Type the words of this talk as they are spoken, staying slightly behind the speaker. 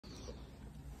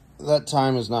that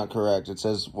time is not correct. It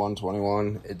says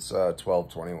 1:21. It's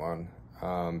 12:21.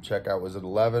 Checkout was at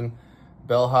 11.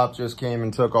 Bellhop just came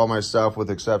and took all my stuff with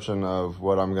exception of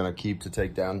what I'm going to keep to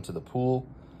take down to the pool.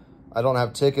 I don't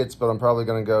have tickets, but I'm probably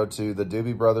going to go to the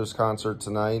Doobie Brothers concert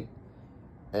tonight.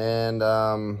 And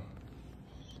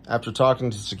after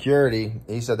talking to security,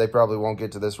 he said they probably won't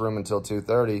get to this room until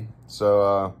 2:30.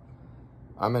 So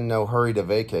I'm in no hurry to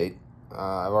vacate.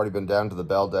 I've already been down to the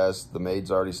bell desk. The maid's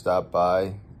already stopped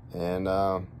by. And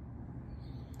I'm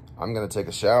going to take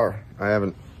a shower. I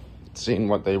haven't seen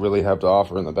what they really have to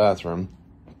offer in the bathroom.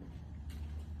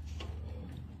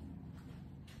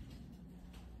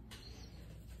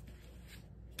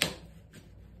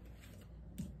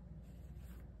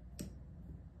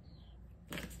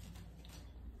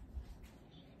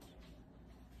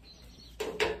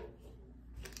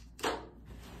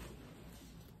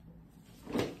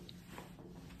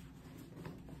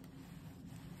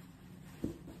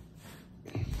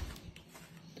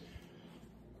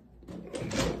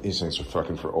 These things are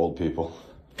fucking for old people.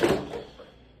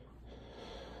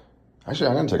 Actually,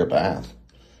 I'm gonna take a bath.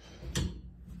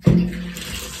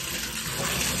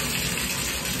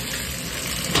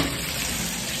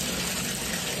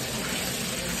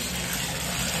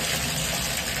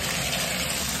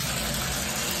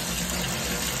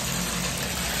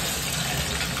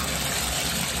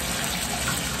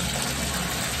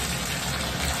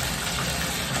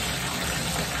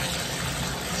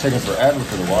 It's taking forever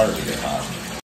for the water to get hot.